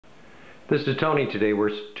This is Tony. Today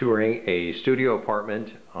we're touring a studio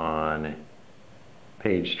apartment on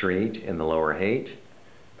Page Street in the Lower Haight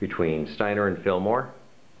between Steiner and Fillmore.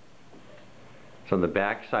 It's on the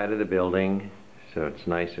back side of the building, so it's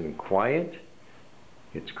nice and quiet.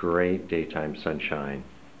 It's great daytime sunshine.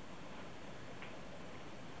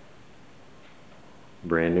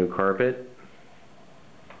 Brand new carpet.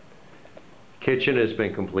 Kitchen has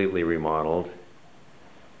been completely remodeled.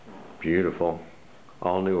 Beautiful.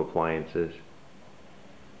 All new appliances.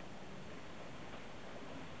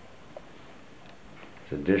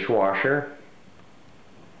 It's a dishwasher,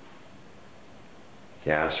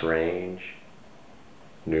 gas range,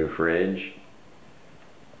 new fridge,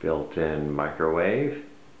 built-in microwave.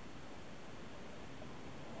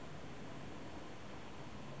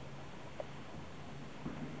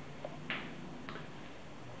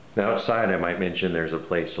 Now outside, I might mention there's a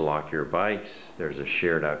place to lock your bikes. There's a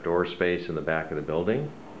shared outdoor space in the back of the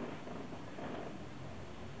building.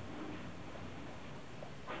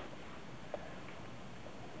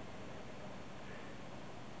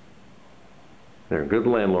 There are good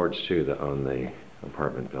landlords too that own the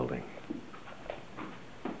apartment building.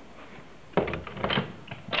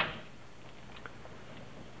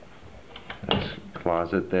 Nice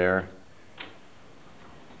closet there.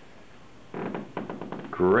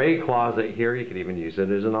 Great closet here. You could even use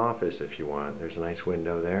it as an office if you want. There's a nice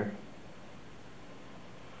window there.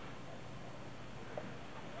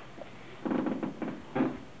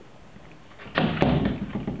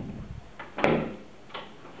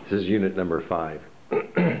 This is unit number 5.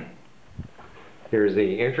 Here's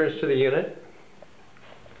the entrance to the unit.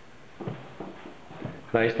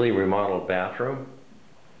 Nicely remodeled bathroom.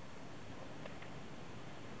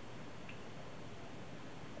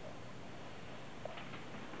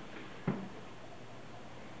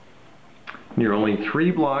 You're only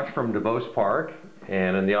 3 blocks from DuBose Park,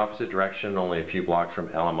 and in the opposite direction, only a few blocks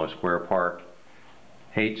from Alamo Square Park.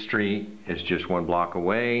 Haight Street is just 1 block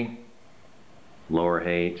away. Lower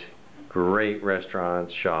Haight. Great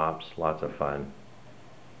restaurants, shops, lots of fun.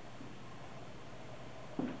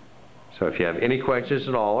 So if you have any questions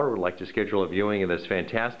at all or would like to schedule a viewing of this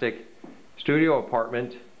fantastic studio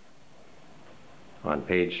apartment on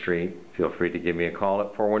Page Street, feel free to give me a call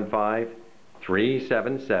at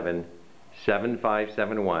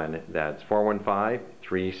 415-377-7571. That's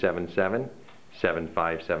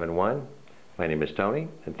 415-377-7571. My name is Tony,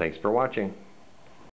 and thanks for watching.